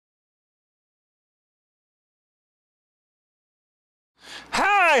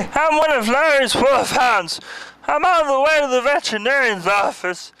Hi, I'm one of Larry's wolfhounds. I'm on the way to the veterinarian's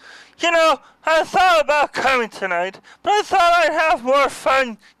office. You know, I thought about coming tonight, but I thought I'd have more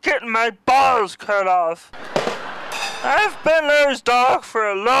fun getting my balls cut off. I've been Larry's dog for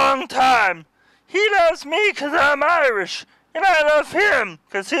a long time. He loves me 'cause I'm Irish, and I love him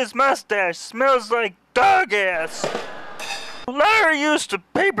 'cause his mustache smells like dog ass. Larry used to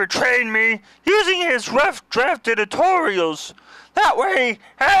paper train me using his rough draft editorials. That way,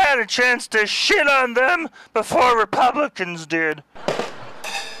 I had a chance to shit on them before Republicans did.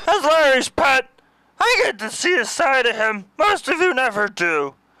 As Larry's pet, I get to see a side of him most of you never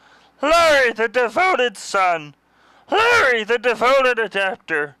do. Larry, the devoted son. Larry, the devoted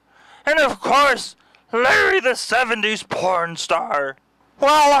adapter. And of course, Larry, the 70s porn star.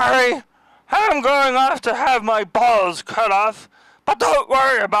 Well, Larry, I'm going off to have my balls cut off, but don't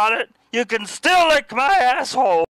worry about it. You can still lick my asshole.